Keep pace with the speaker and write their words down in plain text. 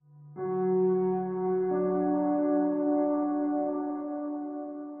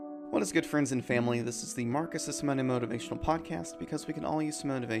What is good, friends and family? This is the Marcus This Monday Motivational Podcast because we can all use some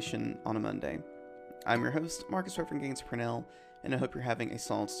motivation on a Monday. I'm your host, Marcus Reverend Gaines Purnell, and I hope you're having a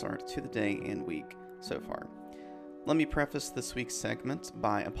solid start to the day and week so far. Let me preface this week's segment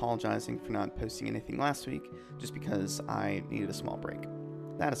by apologizing for not posting anything last week, just because I needed a small break.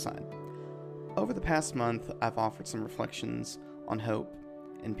 That aside, over the past month, I've offered some reflections on hope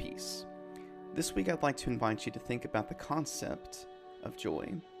and peace. This week, I'd like to invite you to think about the concept of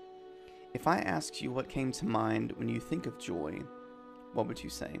joy. If I asked you what came to mind when you think of joy, what would you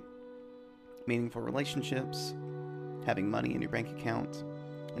say? Meaningful relationships, having money in your bank account,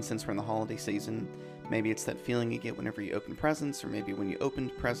 and since we're in the holiday season, maybe it's that feeling you get whenever you open presents, or maybe when you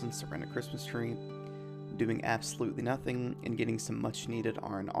opened presents around a Christmas tree, doing absolutely nothing and getting some much needed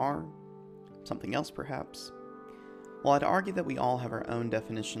R&R, something else perhaps. Well, I'd argue that we all have our own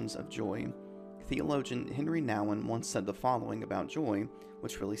definitions of joy. Theologian Henry Nouwen once said the following about joy,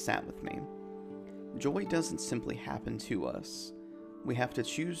 which really sat with me. Joy doesn't simply happen to us. We have to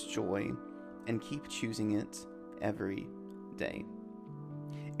choose joy and keep choosing it every day.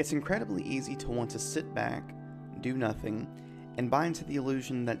 It's incredibly easy to want to sit back, do nothing, and buy into the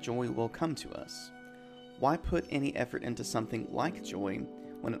illusion that joy will come to us. Why put any effort into something like joy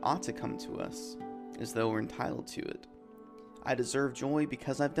when it ought to come to us, as though we're entitled to it? I deserve joy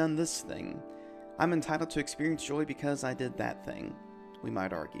because I've done this thing. I'm entitled to experience joy because I did that thing, we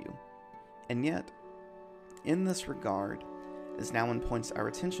might argue. And yet, in this regard, as Nouwen points our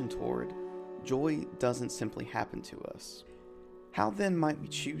attention toward, joy doesn't simply happen to us. How then might we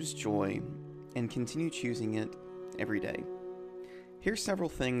choose joy and continue choosing it every day? Here's several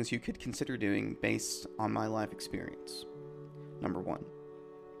things you could consider doing based on my life experience. Number 1,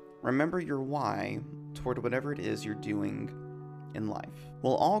 remember your why toward whatever it is you're doing in life.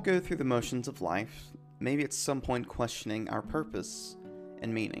 We'll all go through the motions of life, maybe at some point questioning our purpose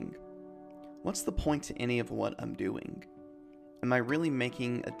and meaning. What's the point to any of what I'm doing? Am I really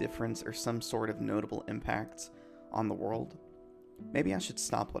making a difference or some sort of notable impact on the world? Maybe I should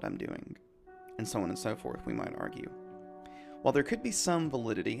stop what I'm doing, and so on and so forth, we might argue. While there could be some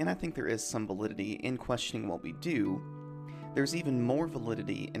validity, and I think there is some validity in questioning what we do, there's even more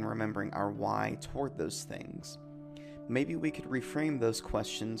validity in remembering our why toward those things. Maybe we could reframe those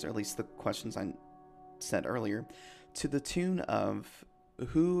questions, or at least the questions I said earlier, to the tune of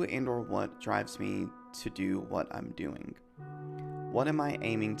who and or what drives me to do what I'm doing. What am I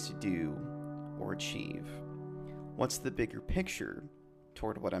aiming to do or achieve? What's the bigger picture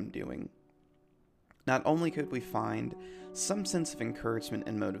toward what I'm doing? Not only could we find some sense of encouragement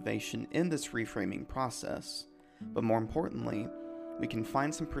and motivation in this reframing process, but more importantly, we can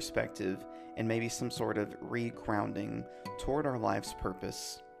find some perspective and maybe some sort of re-grounding toward our life's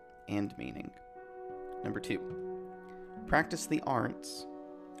purpose and meaning. Number 2, practice the art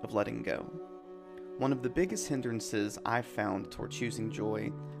of letting go. One of the biggest hindrances I've found toward choosing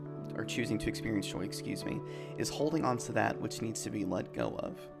joy, or choosing to experience joy, is holding on to that which needs to be let go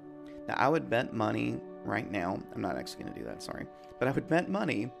of. Now, I would bet money right now, I'm not actually going to do that, sorry, but I would bet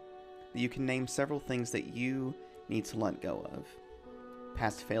money that you can name several things that you need to let go of.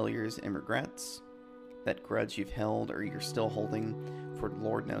 Past failures and regrets, that grudge you've held or you're still holding for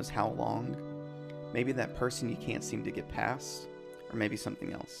Lord knows how long, maybe that person you can't seem to get past, or maybe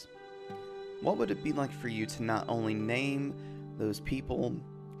something else. What would it be like for you to not only name those people,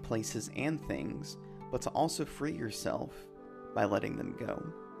 places, and things, but to also free yourself by letting them go?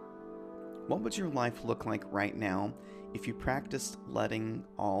 What would your life look like right now if you practiced letting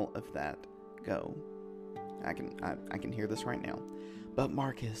all of that go? I can hear this right now. But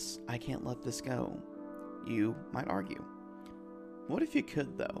Marcus, I can't let this go, you might argue. What if you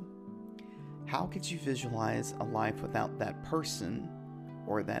could, though? How could you visualize a life without that person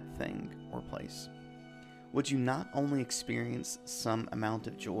or that thing or place? Would you not only experience some amount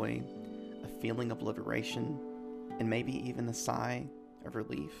of joy, a feeling of liberation, and maybe even a sigh of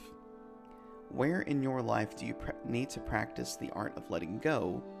relief? Where in your life do you need to practice the art of letting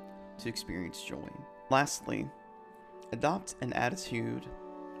go to experience joy? Lastly, adopt an attitude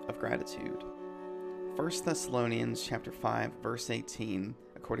of gratitude. 1 Thessalonians chapter 5, verse 18,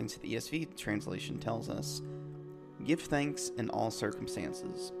 according to the ESV translation, tells us, "Give thanks in all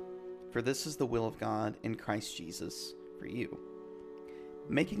circumstances, for this is the will of God in Christ Jesus for you."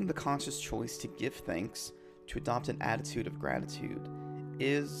 Making the conscious choice to give thanks, to adopt an attitude of gratitude,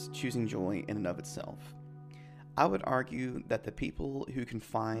 is choosing joy in and of itself. I would argue that the people who can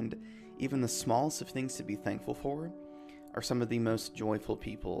find even the smallest of things to be thankful for are some of the most joyful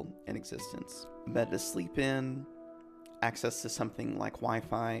people in existence. A bed to sleep in, access to something like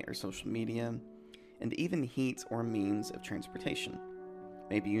Wi-Fi or social media, and even heat or means of transportation.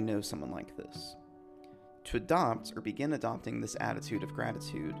 Maybe you know someone like this. To adopt or begin adopting this attitude of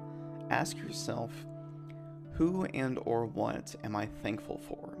gratitude, ask yourself, who and or what am I thankful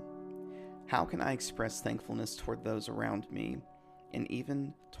for? How can I express thankfulness toward those around me and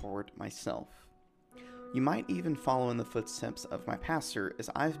even toward myself? You might even follow in the footsteps of my pastor, as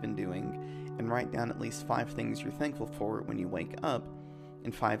I've been doing, and write down at least 5 things you're thankful for when you wake up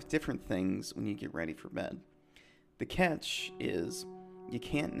and 5 different things when you get ready for bed. The catch is, you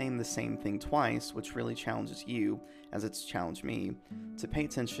can't name the same thing twice, which really challenges you, as it's challenged me, to pay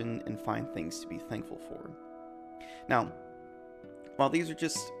attention and find things to be thankful for. Now, while these are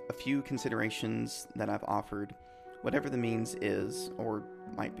just a few considerations that I've offered, whatever the means is, or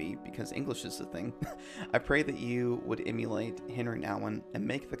might be, because English is the thing, I pray that you would emulate Henry Nouwen and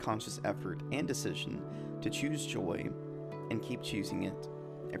make the conscious effort and decision to choose joy and keep choosing it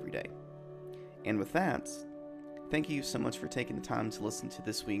every day. And with that, thank you so much for taking the time to listen to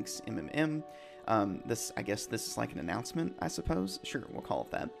this week's MMM. I guess this is like an announcement, I suppose. Sure, we'll call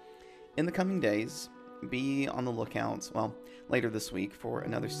it that. In the coming days, be on the lookout, later this week, for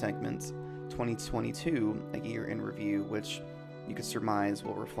another segment, 2022, a year in review, which you could surmise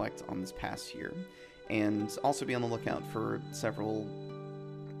will reflect on this past year. And also be on the lookout for several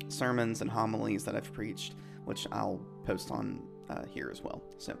sermons and homilies that I've preached, which I'll post on here as well.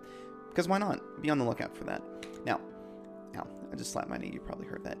 So, because why not? Be on the lookout for that. Now, I just slapped my knee. You probably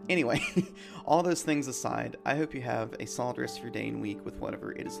heard that. Anyway, all those things aside, I hope you have a solid rest of your day and week with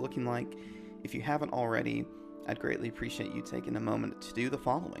whatever it is looking like. If you haven't already, I'd greatly appreciate you taking a moment to do the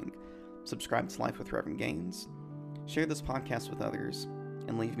following. Subscribe to Life with Reverend Gaines, share this podcast with others,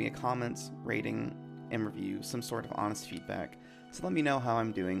 and leave me a comment, rating, and review, some sort of honest feedback, to let me know how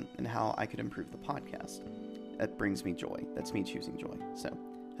I'm doing and how I could improve the podcast. That brings me joy. That's me choosing joy. So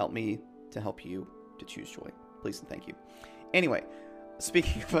help me to help you to choose joy. Please and thank you. Anyway,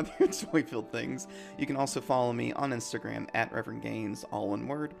 speaking of other joy-filled things, you can also follow me on Instagram at Reverend Gaines, all one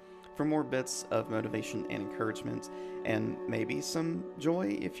word, for more bits of motivation and encouragement, and maybe some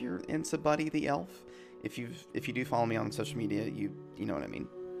joy if you're into Buddy the Elf. If you do follow me on social media, you know what I mean.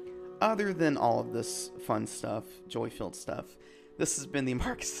 Other than all of this fun stuff, joy-filled stuff, this has been the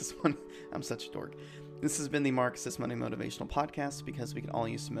Marcus's one. I'm such a dork. This has been the Marcus's Monday Motivational Podcast, because we can all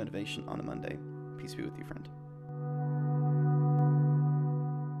use some motivation on a Monday. Peace be with you, friend.